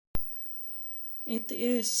It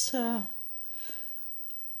is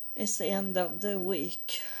it's the end of the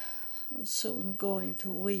week, soon going to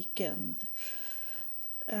weekend,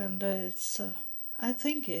 and it's I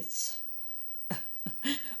think it's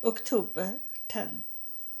October 10,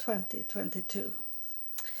 2022.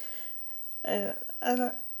 And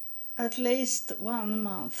at least 1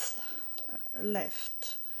 month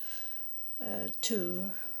left to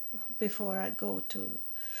before I go to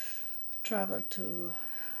travel to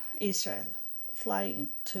Israel, flying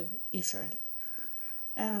to Israel,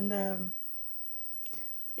 and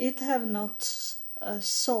it have not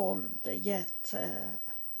solved yet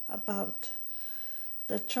about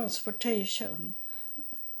the transportation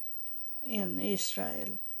in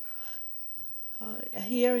Israel.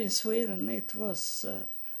 Here in Sweden it was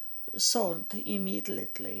solved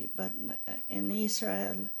immediately, but in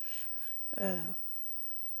Israel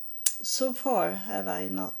so far have I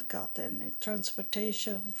not got any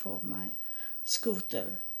transportation for my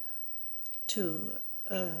scooter to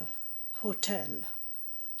a hotel.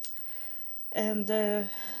 And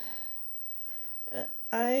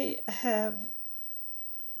I have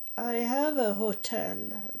a hotel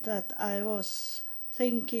that I was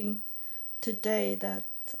thinking today that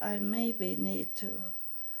I maybe need to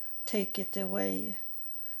take it away.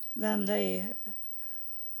 Then they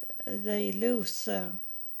lose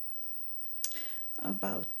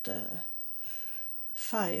about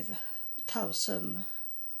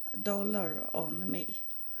 $5,000 on me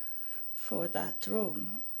for that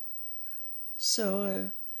room.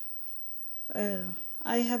 So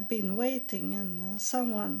I have been waiting, and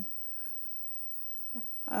someone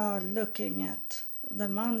are looking at the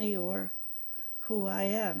money or who I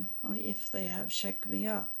am, or if they have checked me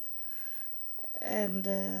up. And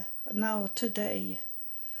now today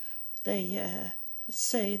they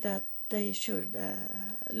say that they should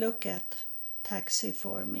look at taxi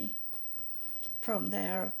for me from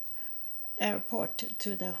their airport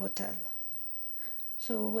to the hotel.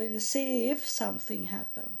 So we'll see if something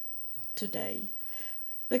happened today,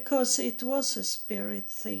 because it was a spirit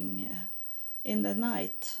thing in the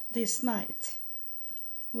night, this night.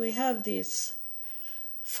 We have this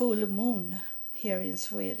full moon here in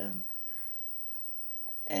Sweden,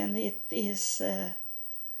 and it is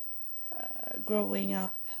growing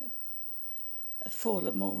up a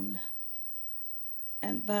full moon,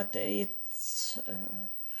 but it's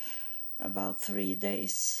about 3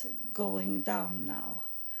 days going down now.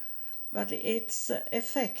 But its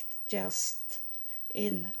effect just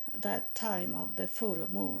in that time of the full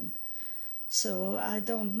moon. So I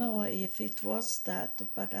don't know if it was that,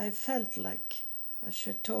 but I felt like I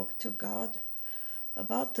should talk to God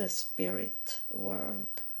about the spirit world.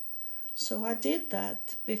 So I did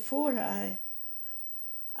that before I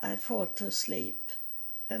fall to sleep.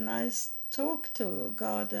 And I talked to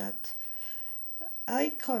God that I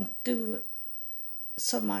can't do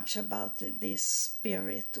so much about this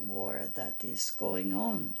spirit war that is going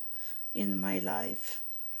on in my life,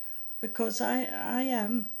 because I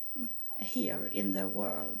am here in the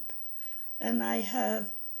world, and I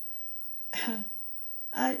have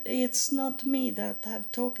it's not me that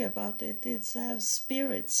have talked about it, it's have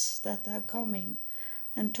spirits that are coming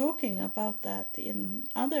and talking about that in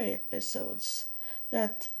other episodes,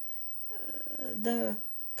 that the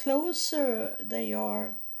closer they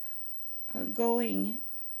are going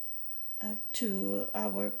to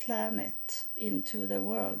our planet, into the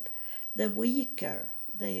world, the weaker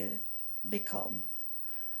they become.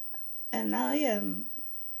 And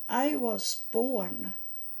I was born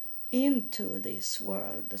into this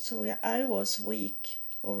world, so I was weak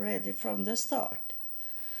already from the start.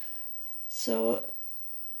 So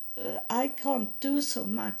I can't do so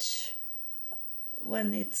much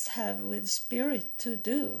when it's have with spirit to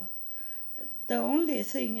do. The only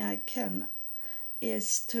thing I can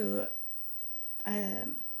is to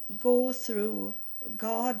go through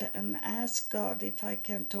God and ask God if I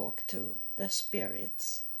can talk to the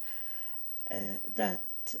spirits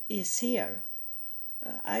that is here.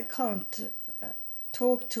 I can't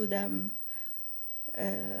talk to them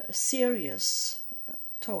serious,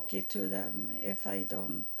 talking to them, if I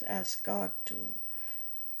don't ask God to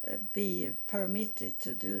be permitted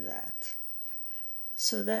to do that.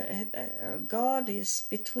 So that God is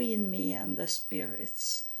between me and the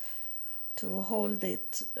spirits, to hold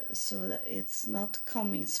it so that it's not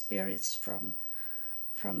coming spirits from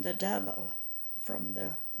the devil, from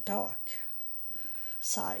the dark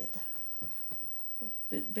side,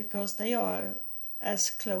 because they are as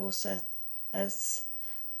close as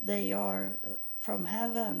they are from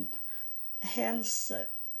heaven. Hell's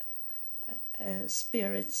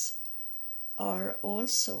spirits are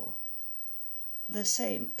also the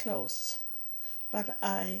same close but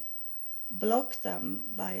I block them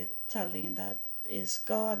by telling that is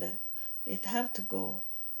God. It have to go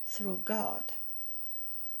through God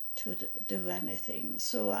to do anything.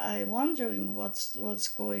 So I'm wondering what's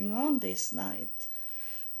going on this night,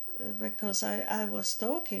 because I was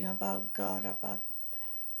talking about God, about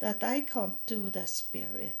that I can't do the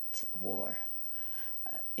spirit war.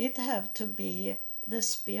 It have to be the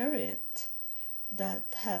spirit that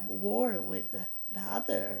have war with the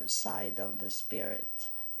other side of the spirit.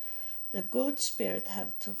 The good spirit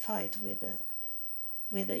have to fight with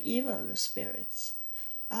the evil spirits.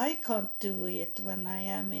 I can't do it when I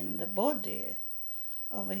am in the body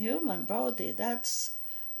of a human body.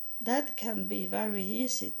 That can be very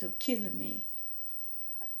easy to kill me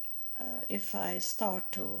if I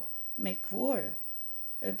start to make war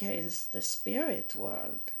against the spirit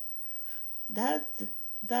world.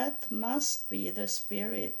 That must be the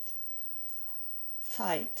spirit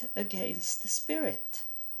fight against the spirit.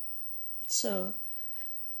 So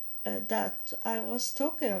that I was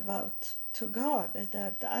talking about to God,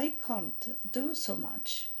 that I can't do so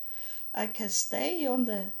much. I can stay on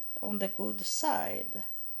the good side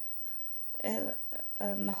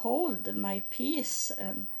and hold my peace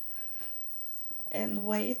and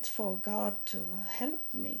wait for God to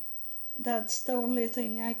help me. That's the only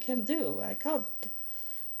thing I can do. I can't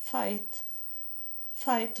fight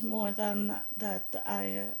more than that.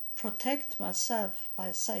 I protect myself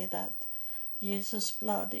by saying that Jesus'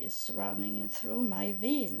 blood is running through my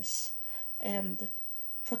veins and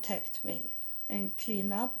protect me and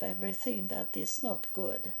clean up everything that is not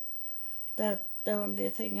good. That's the only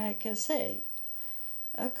thing I can say.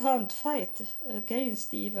 I can't fight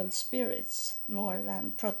against evil spirits more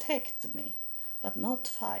than protect me, but not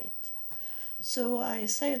fight. So I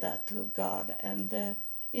say that to God, and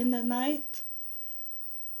in the night,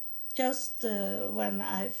 just when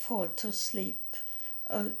I fall to sleep,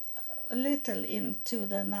 a little into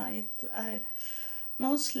the night, I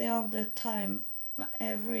mostly of the time,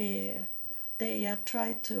 every day, I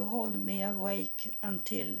try to hold me awake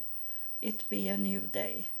until it be a new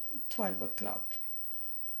day, 12 o'clock.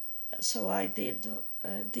 So I did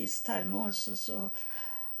this time also. So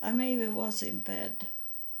I maybe was in bed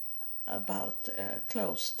about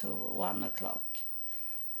close to 1 o'clock.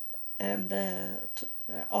 And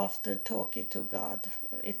after talking to God,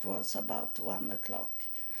 it was about 1 o'clock.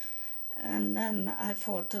 And then I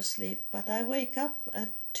fall to sleep, but I wake up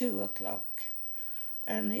at 2 o'clock.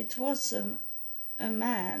 And it was a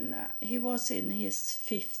man, he was in his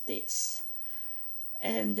 50s.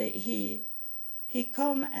 And he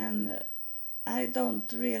come, and I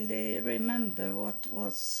don't really remember what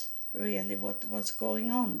was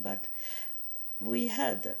going on, but we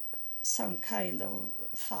had some kind of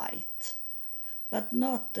fight, but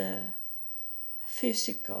not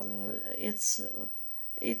physical.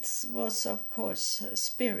 It was of course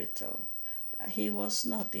spiritual. He was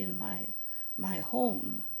not in my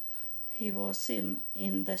home. He was in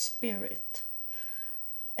the spirit.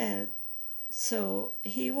 So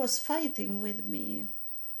he was fighting with me,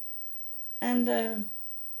 and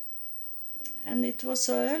it was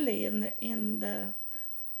early in the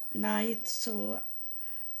night, so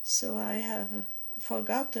I have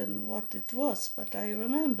forgotten what it was, but I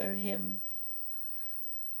remember him,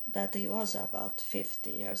 that he was about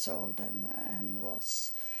 50 years old and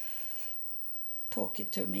was talking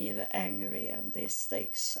to me angry and these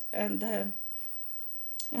things, and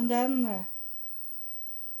then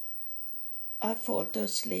I fall to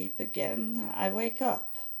sleep again. I wake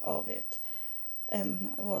up of it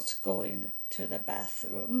and was going to the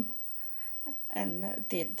bathroom and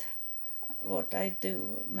did what I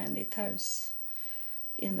do many times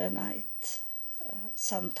in the night.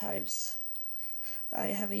 Sometimes I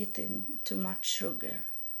have eaten too much sugar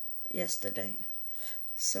yesterday,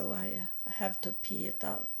 so I have to pee it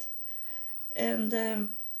out. And then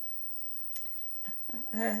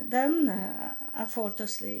I fall to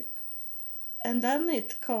sleep. And then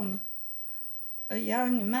it come a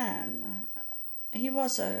young man. He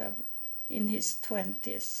was in his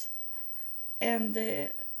 20s. And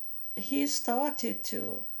he started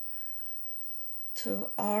to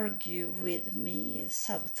argue with me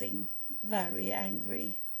something very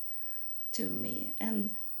angry to me.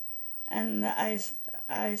 And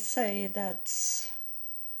I say that,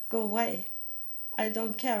 go away. I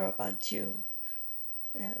don't care about you.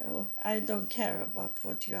 I don't care about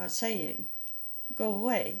what you are saying. Go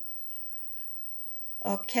away.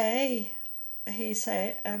 Okay, he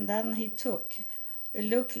said, and then he it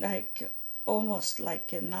looked like almost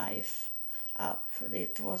like a knife up.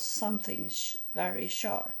 It was something very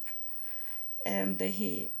sharp, and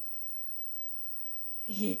he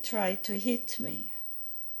tried to hit me,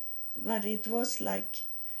 but it was like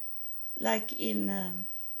in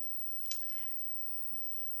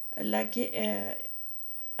like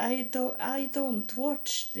I don't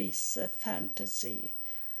watch these fantasy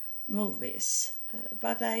movies,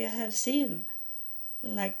 but I have seen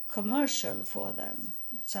like commercial for them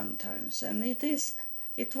sometimes, and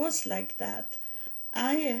it was like that.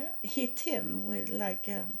 I hit him with like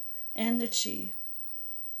an energy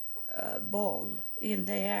ball in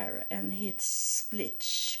the air, and he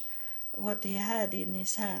splitch. What he had in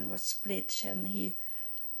his hand was splitch, and he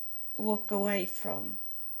walk away from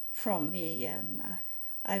me, and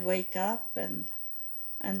I wake up, and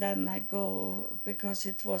then I go, because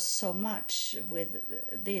it was so much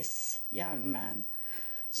with this young man.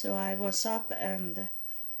 So I was up and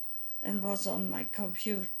was on my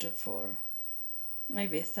computer for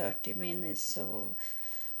maybe 30 minutes. So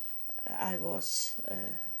I was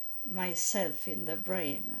myself in the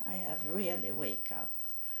brain. I have really wake up.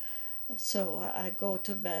 So I go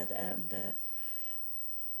to bed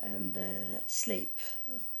and sleep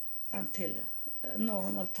until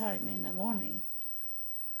normal time in the morning.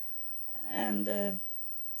 And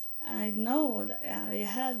I know that I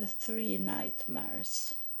had 3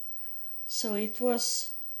 nightmares. So it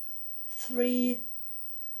was 3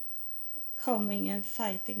 coming and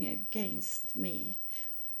fighting against me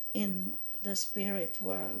in the spirit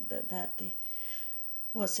world, that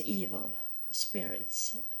was evil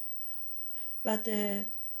spirits. But it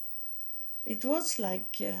was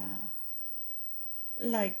like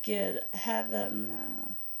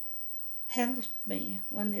heaven helped me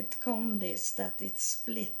when it come this, that it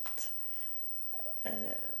split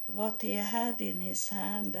what he had in his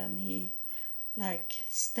hand, and he like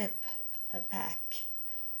step back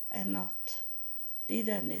and not did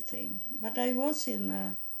anything. But I was in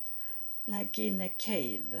a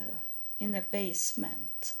cave, in a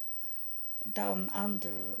basement, down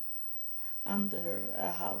under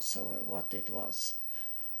a house, or what it was,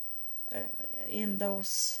 in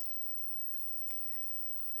those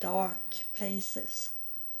dark places.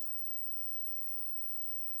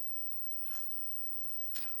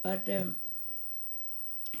 But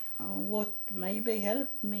what maybe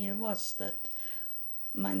helped me was that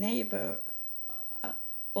my neighbor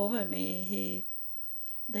over me,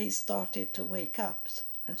 they started to wake up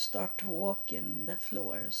and start to walk in the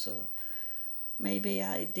floor. So maybe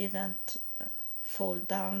I didn't fall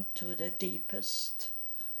down to the deepest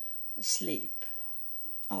sleep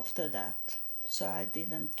after that. So I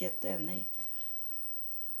didn't get any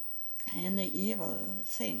evil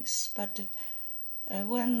things. But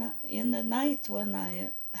when in the night, when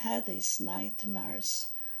I had these nightmares,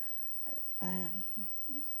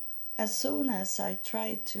 as soon as I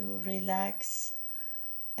tried to relax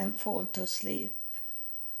and fall to sleep,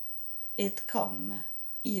 it come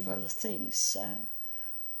evil things,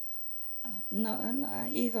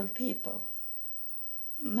 evil people.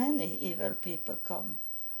 Many evil people come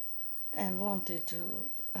and wanted to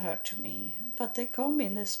hurt me, but they come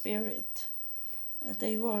in the spirit.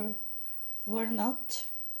 They were not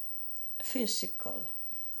physical.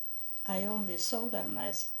 I only saw them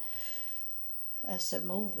as a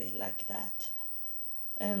movie like that,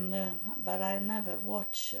 and but I never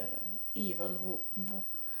watch evil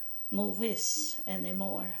movies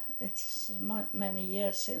anymore. It's many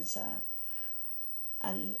years since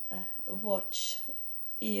I watch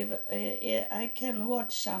evil. I can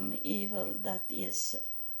watch some evil that is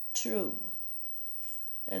true,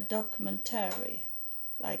 a documentary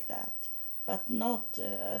like that, but not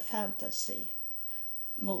fantasy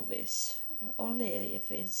movies. Only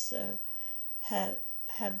if it's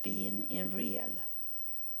have been in real,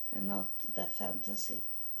 and not the fantasy.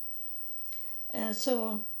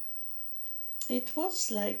 So it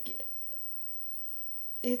was like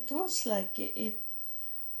it was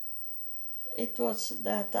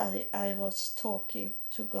that I was talking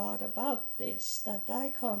to God about this, that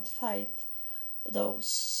I can't fight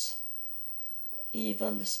those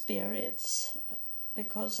evil spirits,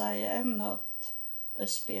 because I am not a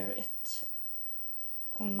spirit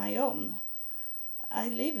on my own. I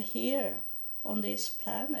live here on this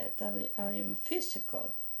planet, and I am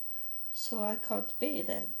physical, so I can't be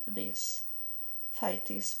these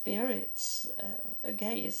fighting spirits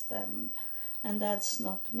against them, and that's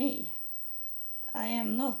not me. I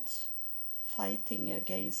am not fighting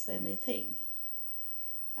against anything.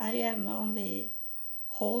 I am only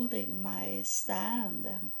holding my stand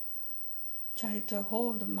and try to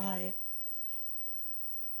hold my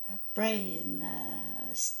brain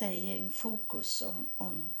staying focused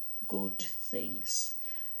on good things,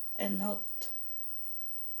 and not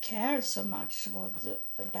care so much what the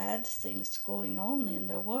bad things going on in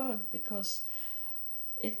the world, because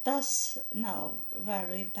it does now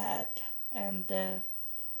very bad, and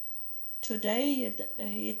today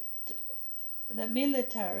the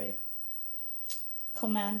military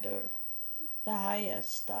commander, the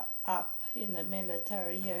highest up in the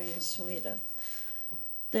military here in Sweden,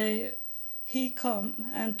 he come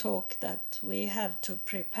and talk that we have to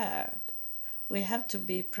prepare. We have to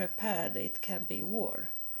be prepared. It can be war,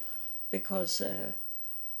 because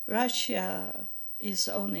Russia is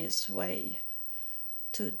on its way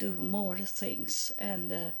to do more things,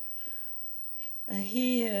 and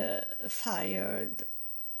he fired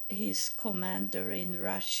his commander in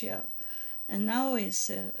Russia, and now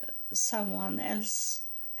is someone else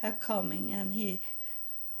coming,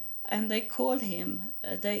 and they call him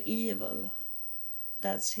the evil.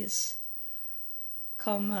 That's his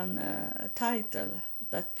common title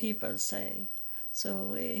that people say.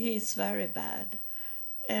 So he's very bad.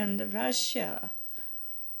 And Russia,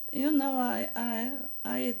 you know,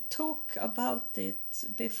 I talk about it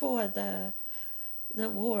before the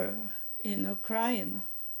war in Ukraine.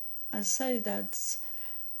 I say that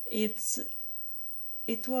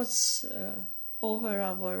it was over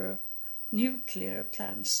our nuclear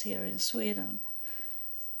plants here in Sweden,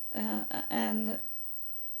 and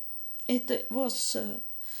it was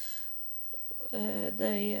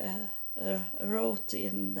they wrote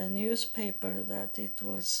in the newspaper that it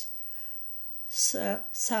was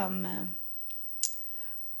some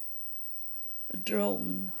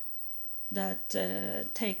drone that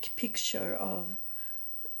take picture of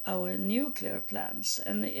our nuclear plants,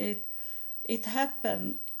 and it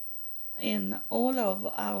happened in all of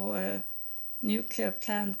our nuclear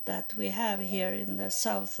plant that we have here in the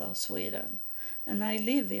south of Sweden, and I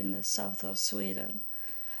live in the south of Sweden,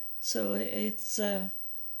 so it's a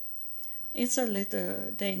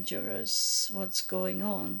little dangerous what's going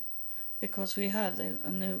on, because we have the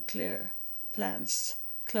nuclear plants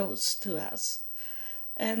close to us,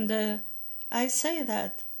 and I say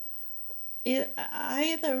that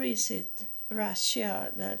either is it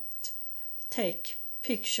Russia that take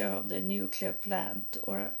picture of the nuclear plant,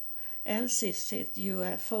 or else is it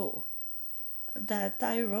UFO that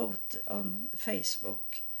I wrote on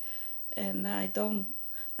Facebook, and I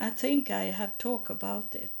think I have talked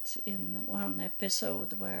about it in one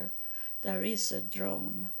episode where there is a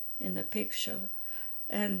drone in the picture,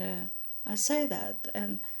 and I say that,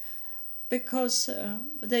 and because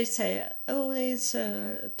they say, oh, there's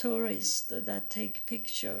a tourist that take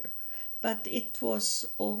picture, but it was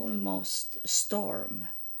almost storm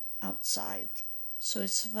outside, so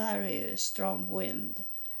it's very strong wind,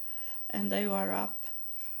 and they were up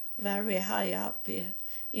very high up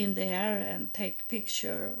in the air and take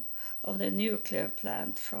picture of the nuclear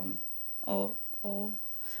plant from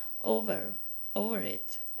over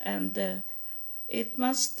it, and it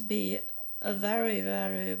must be a very,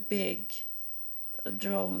 very big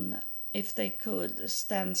drone if they could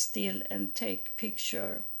stand still and take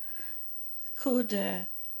picture, could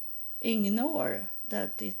ignore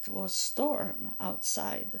that it was storm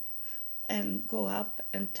outside and go up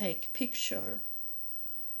and take picture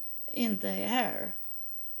in the air.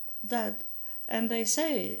 And they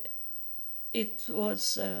say it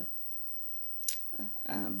was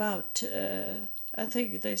about I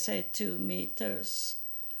think they say 2 meters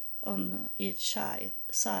on each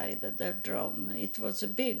side of the drone. It was a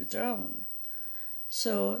big drone.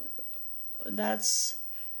 So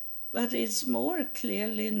but it's more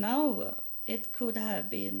clearly now it could have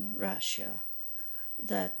been Russia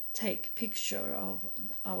that take picture of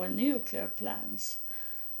our nuclear plants.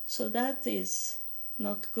 So that is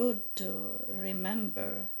not good to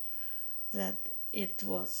remember that it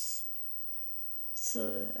was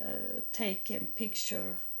taken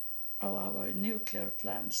picture of our nuclear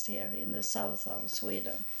plants here in the south of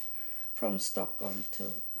Sweden, from Stockholm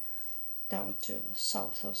down to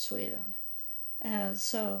south of Sweden. And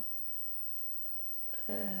so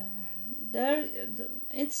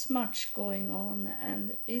it's much going on,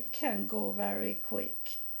 and it can go very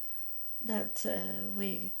quick that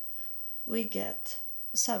we get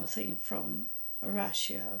something from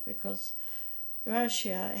Russia, because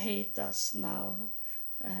Russia hate us now,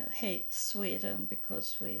 hate Sweden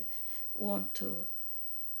because we want to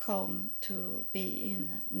come to be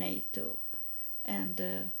in NATO, and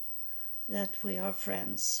that we are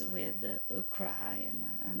friends with Ukraine,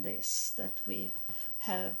 and that we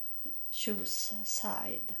have choose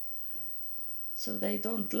side. So they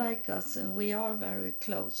don't like us, and we are very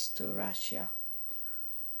close to Russia.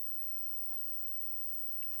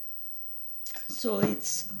 So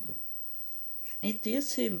it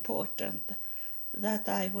is important that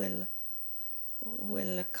I will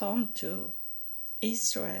come to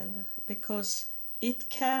Israel, because it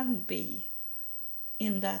can be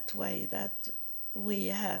in that way that we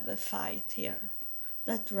have a fight here,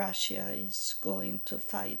 that Russia is going to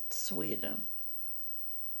fight Sweden.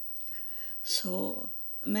 So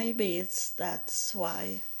maybe that's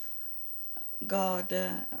why God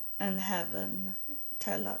and heaven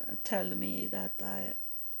tell me that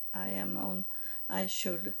I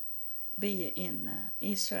should be in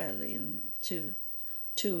Israel in 2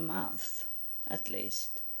 months at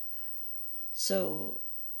least. So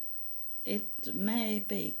it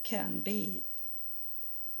maybe can be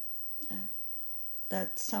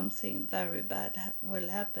that something very bad will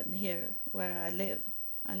happen here where I live.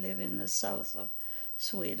 I live in the south of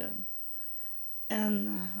Sweden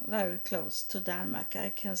and very close to Denmark. I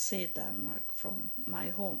can see Denmark from my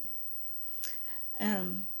home.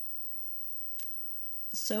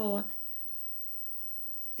 So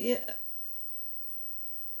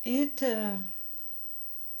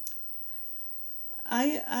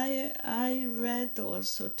I read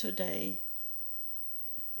also today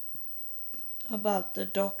about the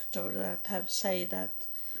doctor that have said that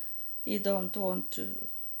he don't want to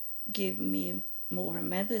give me more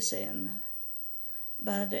medicine,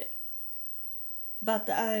 but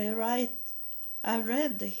I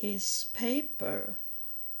read his paper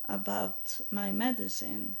about my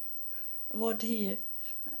medicine. What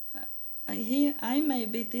I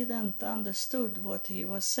maybe didn't understood what he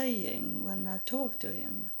was saying when I talked to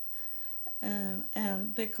him,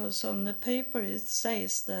 and because on the paper it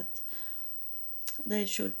says that they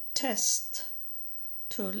should test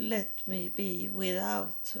to let me be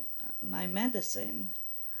without my medicine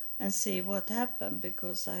and see what happened,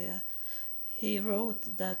 because he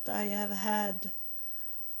wrote that I have had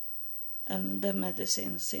the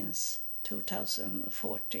medicine since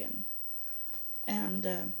 2014,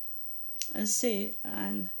 and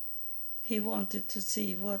he wanted to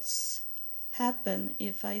see what's happen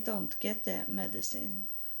if I don't get the medicine.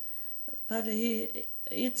 But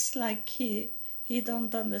it's like he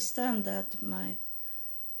don't understand that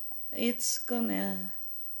it's gonna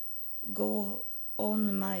go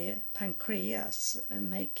on my pancreas and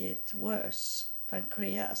make it worse,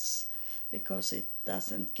 pancreas, because it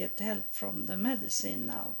doesn't get help from the medicine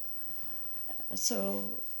now.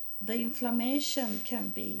 So the inflammation can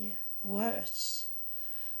be worse,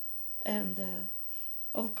 and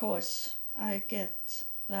of course I get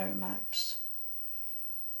very much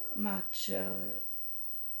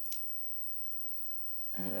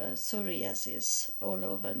psoriasis all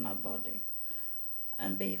over my body,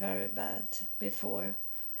 and be very bad before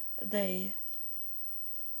they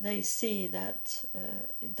see that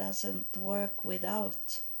it doesn't work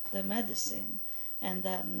without the medicine, and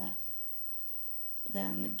then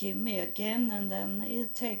give me again, and then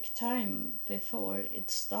it take time before it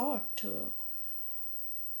start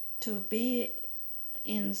to be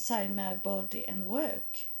inside my body and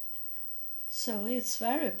work. So it's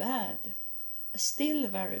very bad, still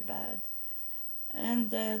very bad.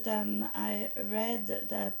 And then I read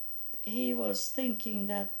that he was thinking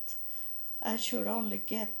that I should only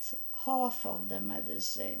get half of the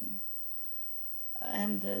medicine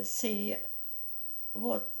and see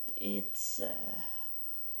what it's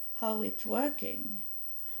how it's working.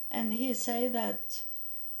 And he said that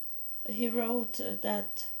he wrote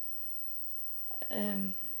that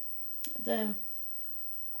the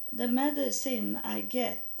medicine I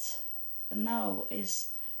get now is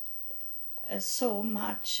so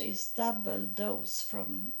much, is double dose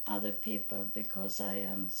from other people, because I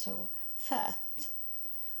am so fat.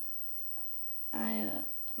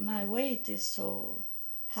 My weight is so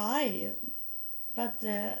high, but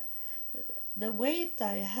the weight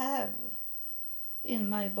I have in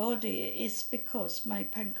my body is because my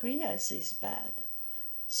pancreas is bad,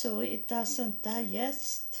 so it doesn't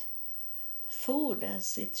digest food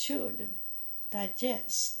as it should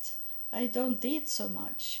digest. I don't eat so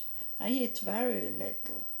much. I eat very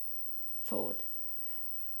little food.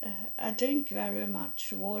 I drink very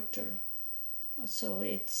much water, so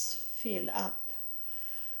it's filled up.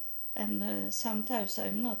 And sometimes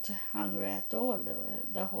I'm not hungry at all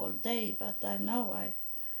the whole day, but I know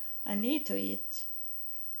I need to eat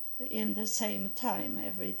in the same time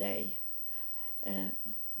every day.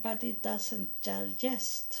 But it doesn't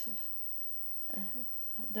digest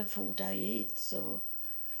the food I eat, so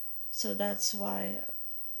that's why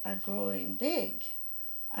I'm growing big.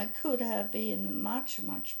 I could have been much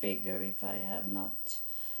bigger if I have not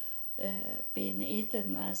been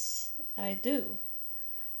eaten as I do.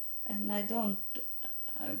 And I don't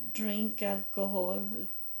drink alcohol,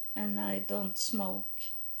 and I don't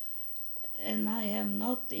smoke, and I am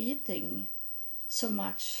not eating so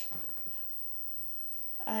much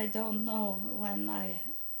I don't know when I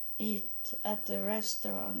eat at the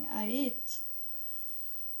restaurant. I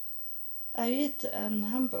eat an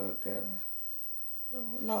hamburger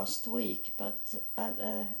last week, but at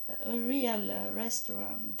a real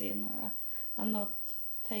restaurant dinner I'm not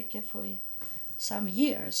taken for some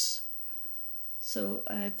years. So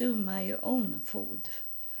I do my own food,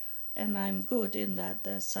 and I'm good in that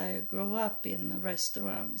as I grew up in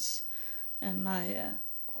restaurants, and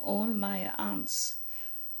all my aunts,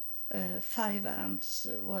 5 aunts,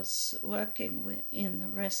 was working in a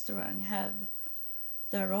restaurant, have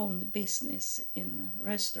their own business in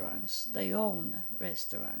restaurants. They own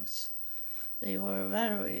restaurants. They were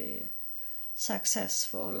very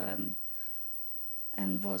successful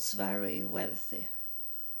and was very wealthy.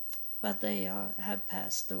 But they have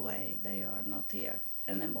passed away. They are not here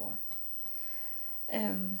anymore.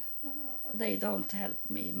 And they don't help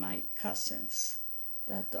me, my cousins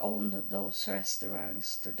that own those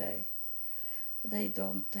restaurants today. They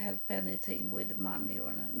don't help anything with money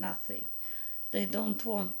or nothing. They don't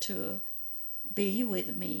want to be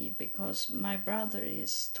with me because my brother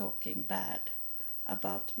is talking bad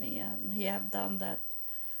about me, and he have done that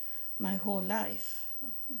my whole life.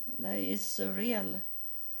 There is a real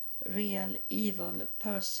evil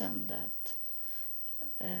person that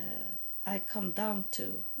I come down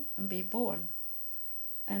to and be born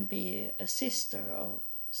and be a sister of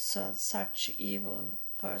such evil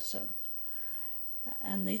person.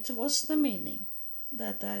 And it was the meaning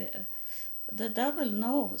that the devil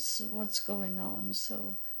knows what's going on,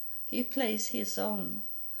 so he plays his own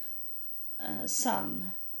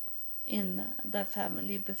son in the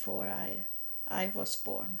family before I was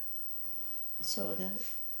born. So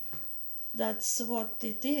that's what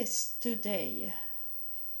it is today.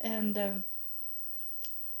 And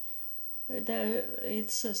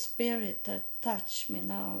it's a spirit that touched me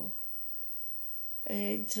now.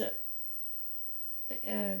 The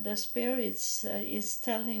spirit is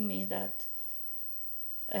telling me that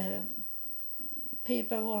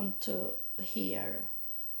people want to hear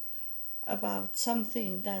about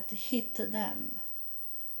something that hit them.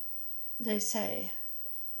 They say,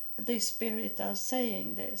 the spirit are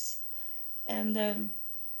saying this, and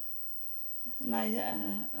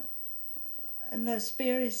the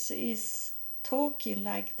spirit is talking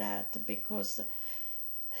like that because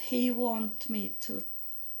he wants me to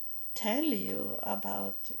tell you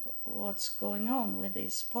about what's going on with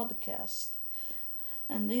this podcast.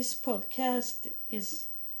 And this podcast is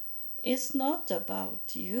not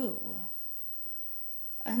about you,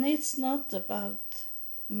 and it's not about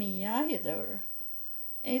me either.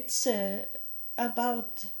 It's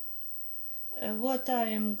about what I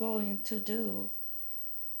am going to do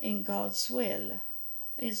in God's will.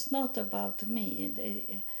 It's not about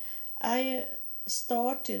me. I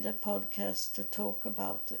started a podcast to talk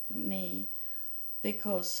about me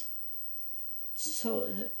because so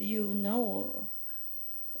you know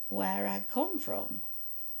where I come from.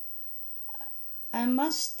 I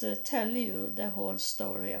must tell you the whole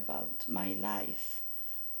story about my life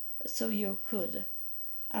so you could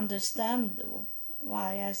understand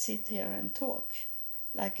why I sit here and talk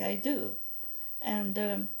like I do. And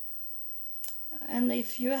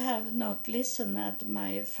if you have not listened at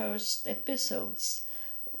my first episodes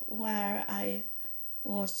where I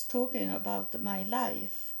was talking about my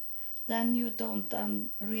life, then you don't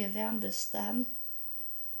really understand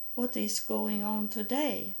what is going on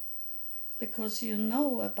today, because you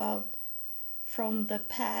know about from the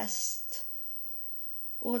past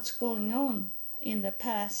what's going on in the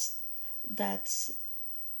past. That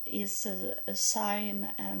is a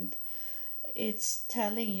sign, and it's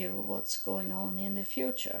telling you what's going on in the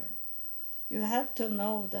future. You have to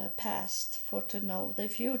know the past for to know the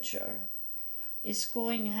future. It's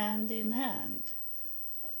going hand in hand,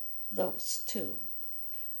 those two.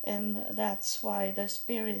 And that's why the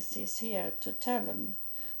Spirit is here to tell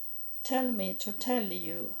me to tell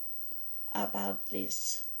you about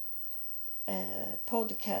this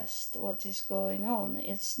podcast, what is going on.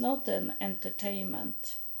 It's not an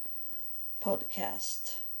entertainment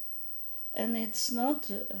podcast, and it's not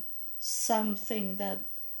something that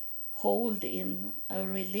hold in a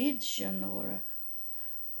religion or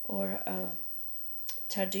a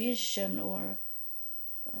tradition or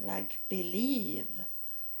like believe.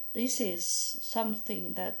 This is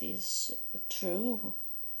something that is true,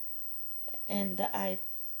 and I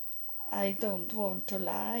don't want to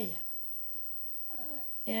lie.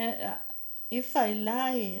 If I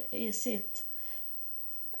lie, is it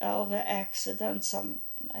of an accident?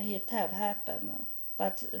 It have happened,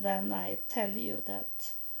 but then I tell you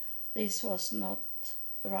that this was not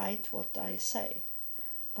right what I say,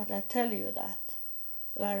 but I tell you that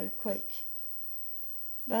very quick.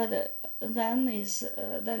 But then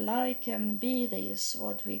the lie can be this,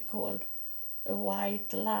 what we call a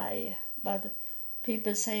white lie. But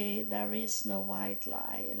people say there is no white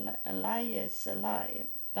lie. A lie is a lie,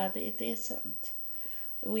 but it isn't.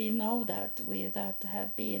 We know that we that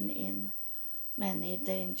have been in many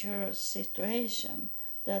dangerous situations,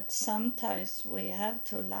 that sometimes we have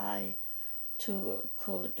to lie to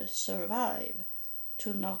could survive,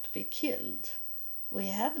 to not be killed. We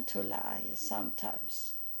have to lie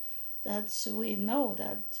sometimes. That's we know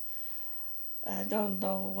that. I don't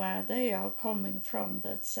know where they are coming from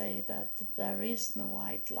that say that there is no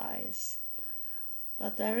white lies,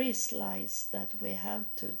 but there is lies that we have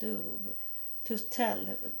to do, to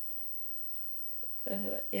tell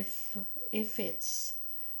if it's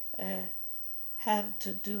have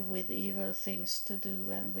to do with evil things to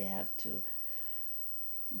do, and we have to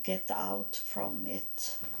get out from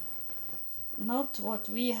it. Not what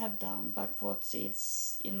we have done, but what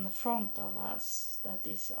is in front of us that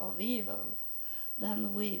is of evil.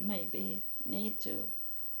 Then we maybe need to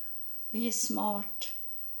be smart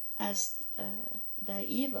as the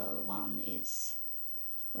evil one is.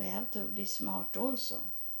 We have to be smart also.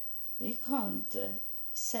 We can't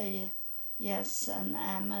say yes and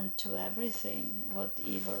amen to everything what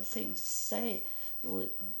evil things say.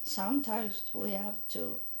 Sometimes we have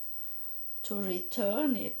to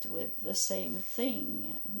return it with the same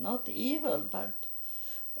thing. Not evil, but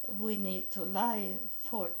we need to lie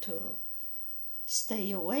to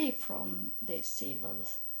stay away from this evil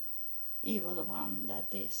one that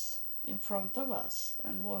is in front of us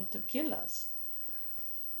and want to kill us.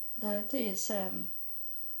 That is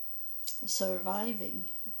surviving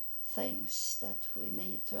things that we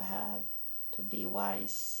need to have to be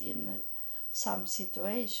wise in some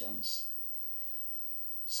situations.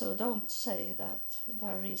 So don't say that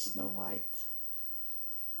there is no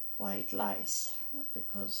white lies,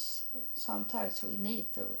 because sometimes we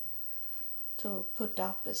need to put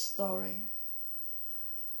up a story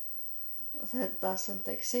that doesn't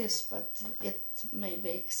exist, but it maybe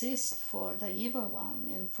exists for the evil one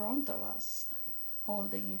in front of us,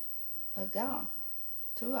 holding a gun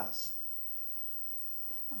to us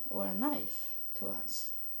or a knife to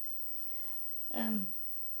us.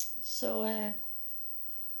 So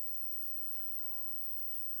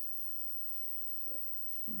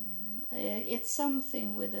it's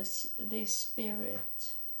something with this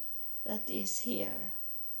spirit that is here.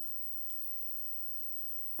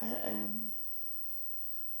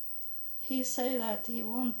 He say that he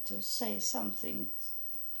want to say something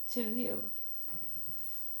to you.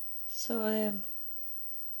 So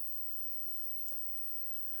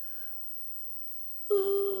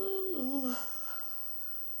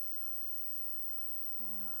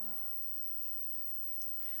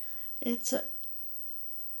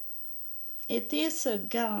it is a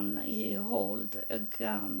gun. He hold a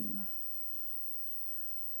gun.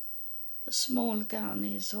 A small gun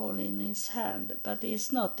he's holding in his hand, but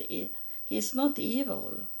he's not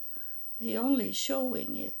evil. He only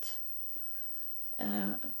showing it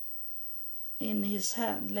in his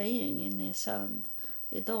hand, laying in his hand.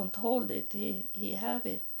 He don't hold it. He have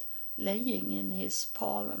it laying in his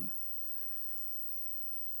palm.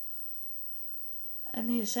 And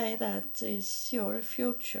he say that is your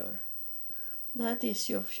future. That is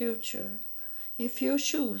your future. If you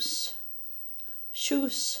choose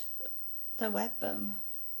the weapon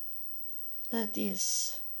that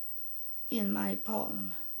is in my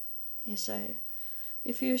palm, he say,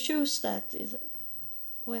 if you choose that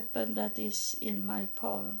weapon that is in my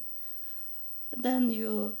palm, then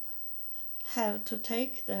you have to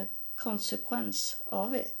take the consequence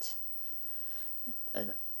of it.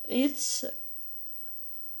 It's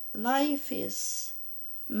life is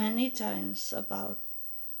many times about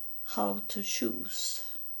how to choose,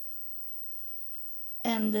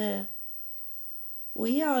 and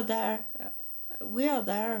we are there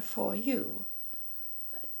for you.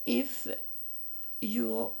 If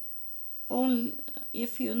you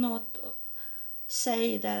not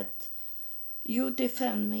say that you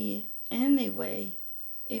defend me anyway,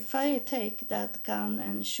 if I take that gun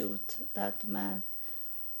and shoot that man,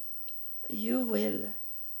 you will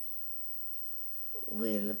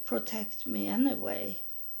protect me anyway,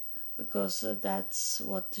 because that's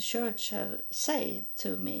what the church have said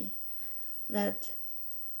to me, that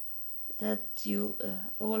you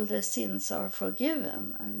all the sins are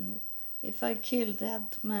forgiven, and if I kill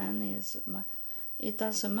that man, it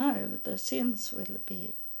doesn't matter, the sins will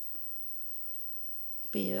be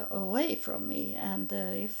away from me. And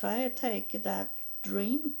if I take that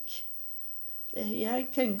drink, I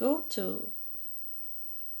can go to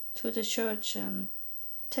the church and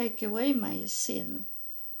take away my sin.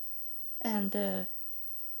 And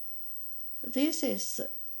this is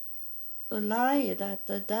a lie that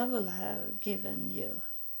the devil have given you.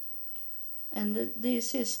 And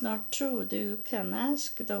this is not true. You can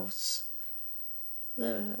ask those.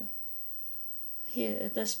 The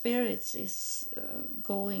spirits is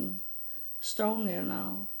going stronger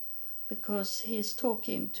now, because he's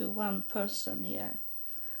talking to one person here,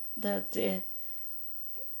 that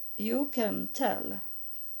you can tell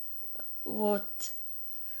what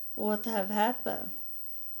have happened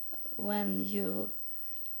when you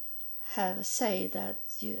have say that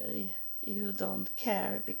you don't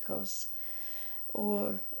care because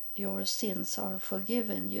all your sins are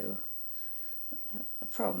forgiven you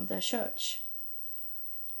from the church.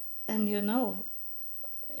 And you know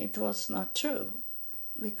it was not true,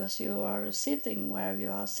 because you are sitting where you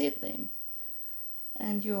are sitting,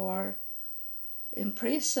 and you are in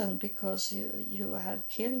prison because you have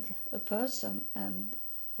killed a person and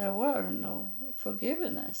there were no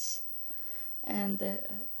forgiveness. And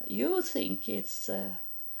you think it's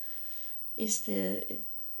the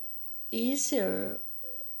easier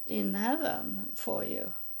in heaven for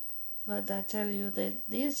you, but I tell you that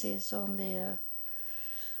this is only a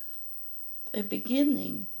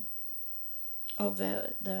beginning of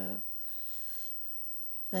the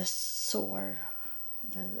sore,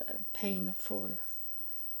 the painful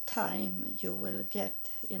time you will get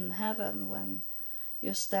in heaven when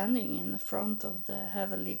you're standing in front of the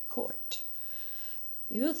heavenly court.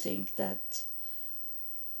 You think that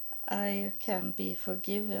I can be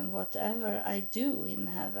forgiven whatever I do in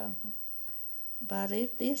heaven, but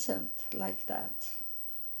it isn't like that.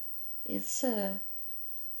 It's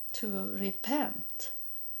to repent,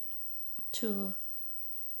 to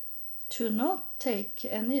not take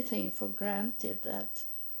anything for granted, that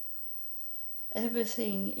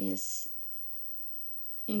everything is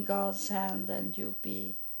in God's hand and you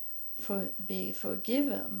be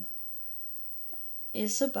forgiven.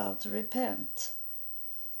 It's about repent.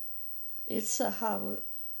 It's how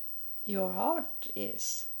your heart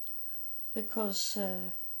is. Because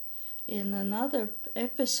in another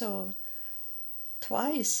episode,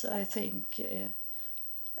 twice I think,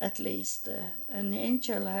 at least, an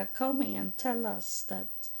angel had coming and tell us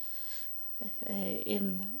that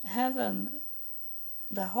in heaven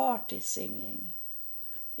the heart is singing.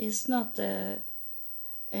 It's not the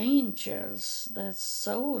angels, the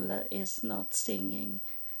soul is not singing.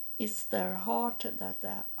 It's their heart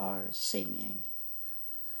that are singing,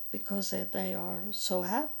 because they are so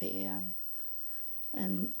happy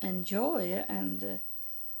and joy, and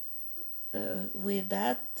with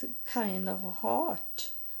that kind of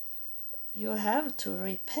heart you have to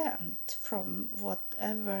repent from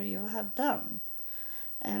whatever you have done.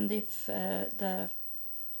 And if the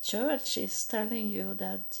church is telling you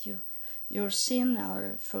that your sin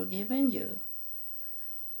are forgiven you,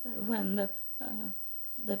 when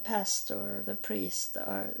the pastor or the priest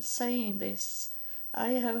are saying this,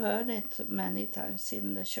 I have heard it many times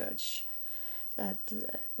in the church, that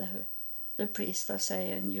the priest are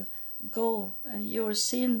saying, you go, your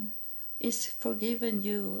sin is forgiven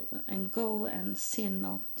you, and go and sin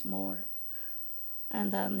not more.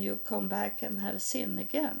 And then you come back and have sin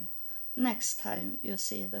again next time you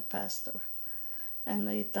see the pastor. And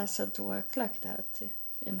it doesn't work like that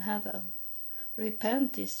in heaven.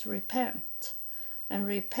 Repent is repent, and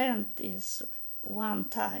repent is one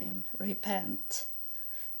time repent.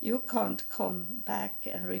 You can't come back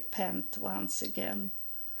and repent once again.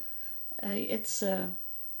 It's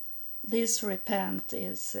this repent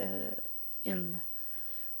is in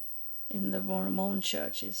the Mormon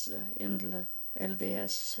church, is in the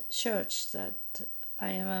LDS church that I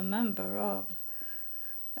am a member of,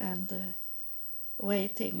 and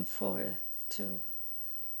waiting for to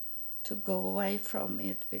go away from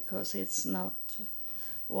it, because it's not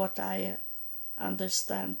what I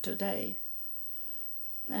understand today.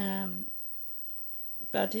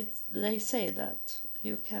 But they say that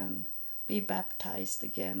you can be baptized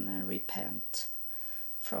again and repent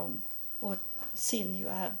from what sin you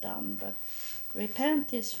have done. But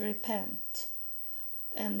repent is repent.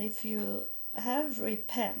 And if you have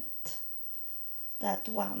repent, that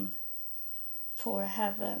one for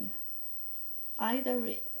heaven,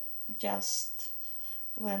 either just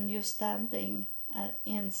when you're standing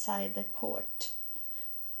inside the court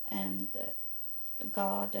and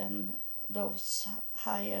God and those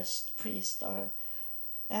highest priests are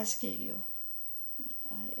asking you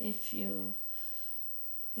if you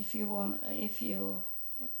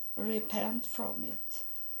repent from it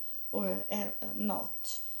or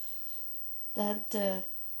not, that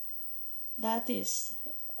is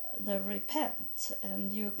the repent,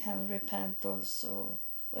 and you can repent also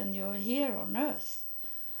when you're here on earth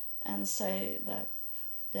and say that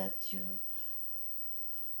you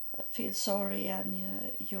feel sorry and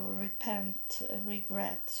you repent,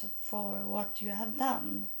 regret for what you have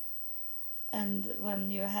done. And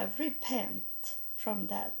when you have repent from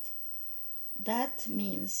that, that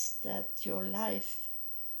means that your life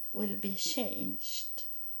will be changed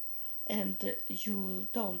and you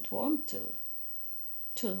don't want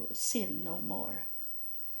to sin no more.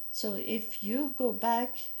 So if you go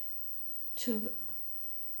back to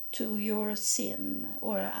your sin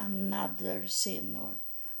or another sin, or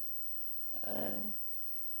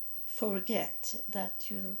forget that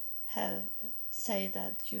you have, say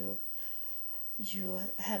that you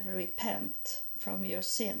have repent from your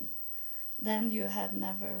sin, then you have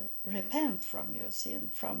never repent from your sin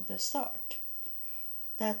from the start.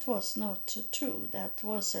 That was not true. That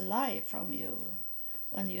was a lie from you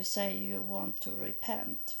when you say you want to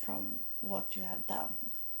repent from what you have done.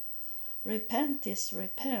 Repent is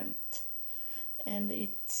repent, and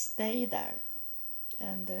it stay there.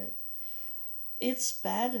 And it's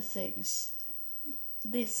bad things.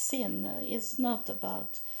 This sin is not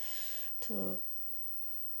about to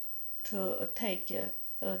take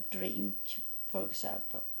a drink, for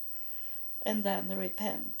example, and then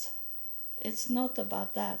repent. It's not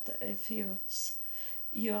about that. If you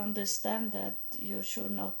understand that you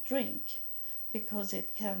should not drink, because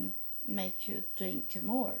it can make you drink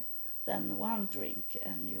more than one drink,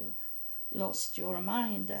 and you lost your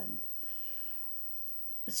mind, and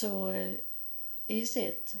so is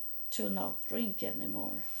it to not drink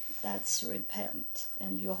anymore. That's repent,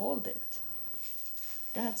 and you hold it.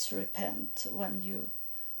 That's repent, when you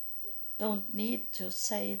don't need to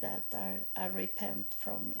say that I repent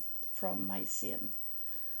from it, from my sin.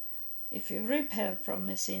 If you repent from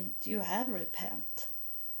a sin, you have repent,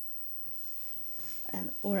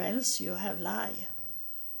 and or else you have lie.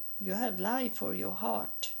 You have lie for your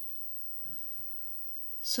heart.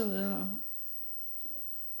 So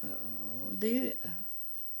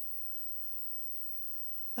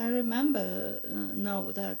I remember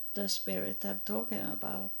now that the Spirit have talking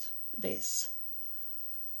about this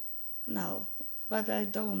now, but I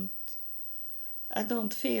don't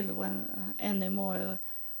feel when anymore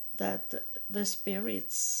that the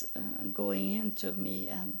Spirit's going into me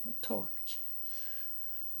and talk.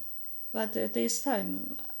 But at this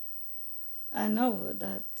time, I know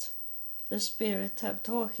that the Spirit have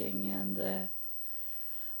talking, and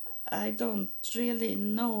I don't really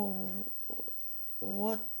know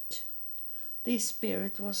what this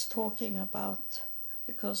Spirit was talking about,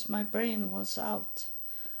 because my brain was out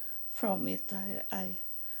from it.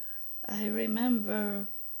 I remember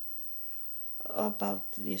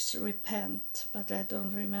about this repent, but I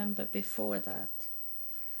don't remember before that.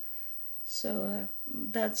 So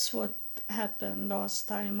that's what happened last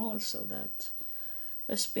time also, that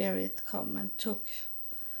a Spirit come and took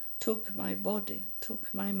my body,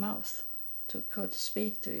 took my mouth, could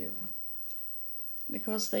speak to you,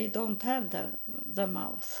 because they don't have the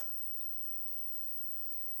mouth.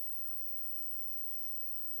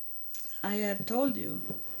 I have told you,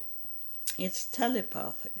 it's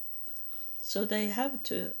telepathy. So they have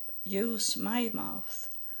to use my mouth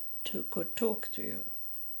could talk to you.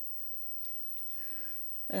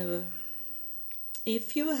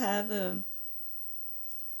 If you have a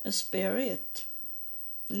spirit,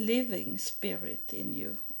 living spirit in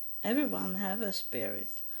you, everyone have a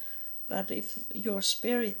spirit, but if your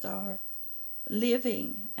spirit are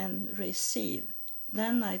living and receive,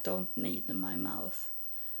 then I don't need my mouth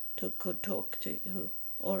could talk to you,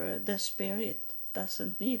 or the Spirit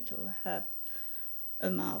doesn't need to have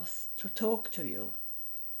a mouth to talk to you.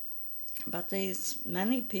 But there is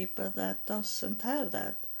many people that doesn't have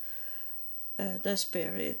that, the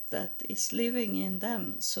Spirit that is living in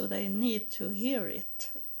them, so they need to hear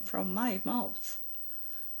it from my mouth,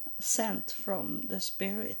 sent from the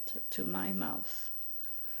Spirit to my mouth.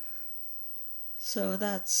 So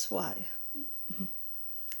that's why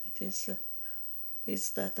it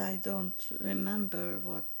is that I don't remember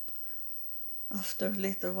what, after a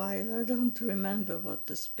little while, I don't remember what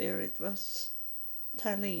the Spirit was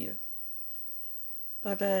telling you.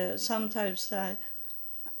 But sometimes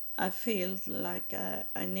I feel like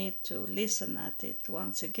I need to listen at it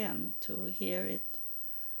once again to hear it,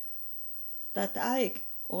 that I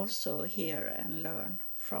also hear and learn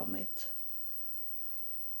from it.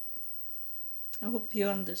 I hope you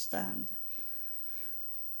understand.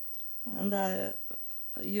 And I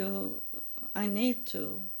need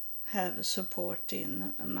to have support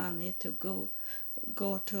in money to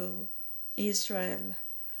go to Israel.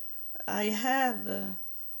 I have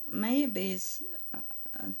maybe it's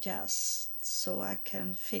just so I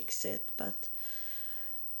can fix it, but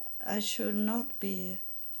I should not be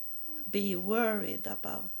worried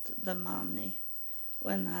about the money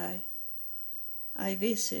when I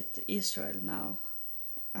visit Israel now.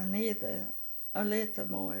 I need a little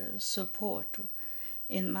more support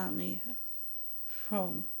in money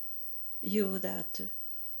from you that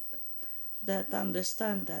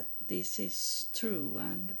understand that this is true,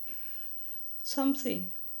 and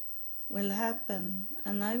something will happen,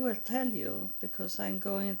 and I will tell you, because I'm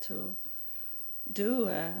going to do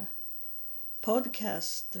a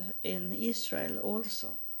podcast in Israel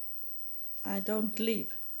also. I don't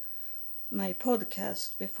leave my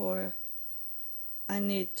podcast before I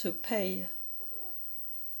need to pay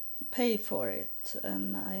for it,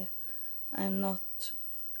 and I'm not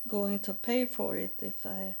going to pay for it if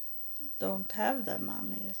I don't have the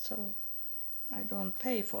money, so I don't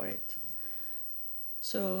pay for it.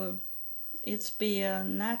 So it's be a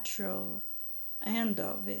natural end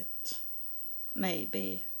of it,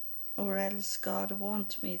 maybe, or else God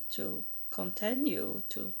wants me to continue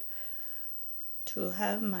to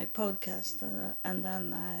have my podcast, and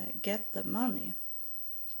then I get the money.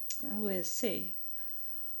 We'll see.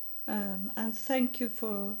 And thank you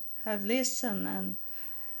for have listened. And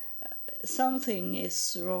something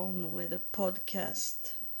is wrong with the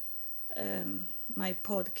podcast. My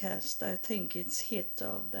podcast, I think it's hit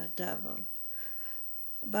of the devil.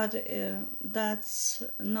 But that's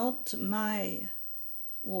not my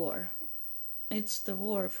war. It's the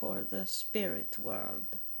war for the spirit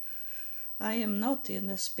world. I am not in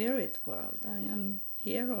the spirit world. I am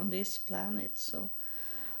here on this planet, so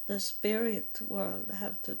the spirit world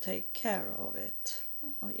have to take care of it.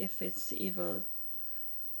 If it's evil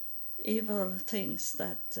things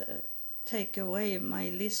that take away my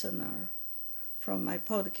listener from my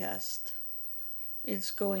podcast,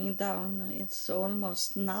 it's going down. It's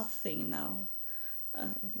almost nothing now.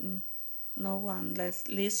 No one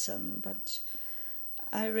listen, but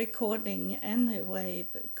I'm recording anyway,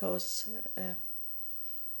 because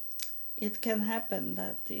it can happen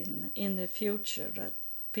that in the future that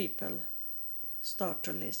people start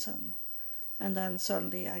to listen, and then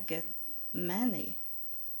suddenly I get many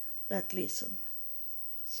that listen.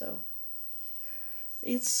 So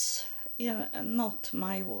it's not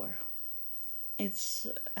my war. It's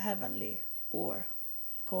heavenly war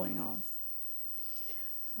going on,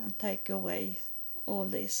 and take away all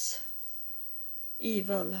these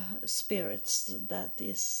evil spirits that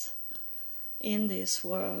is in this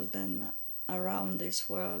world and around this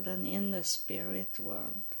world and in the spirit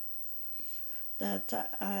world, that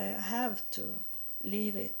I have to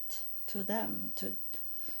leave it to them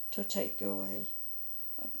to take away,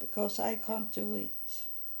 because I can't do it.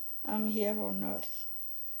 I'm here on earth.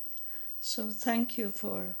 So thank you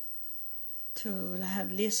to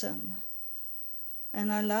have listened,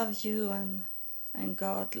 and I love you, and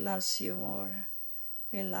God loves you more.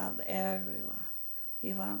 He loves everyone.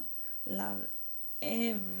 He loves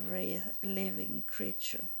every living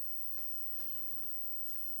creature.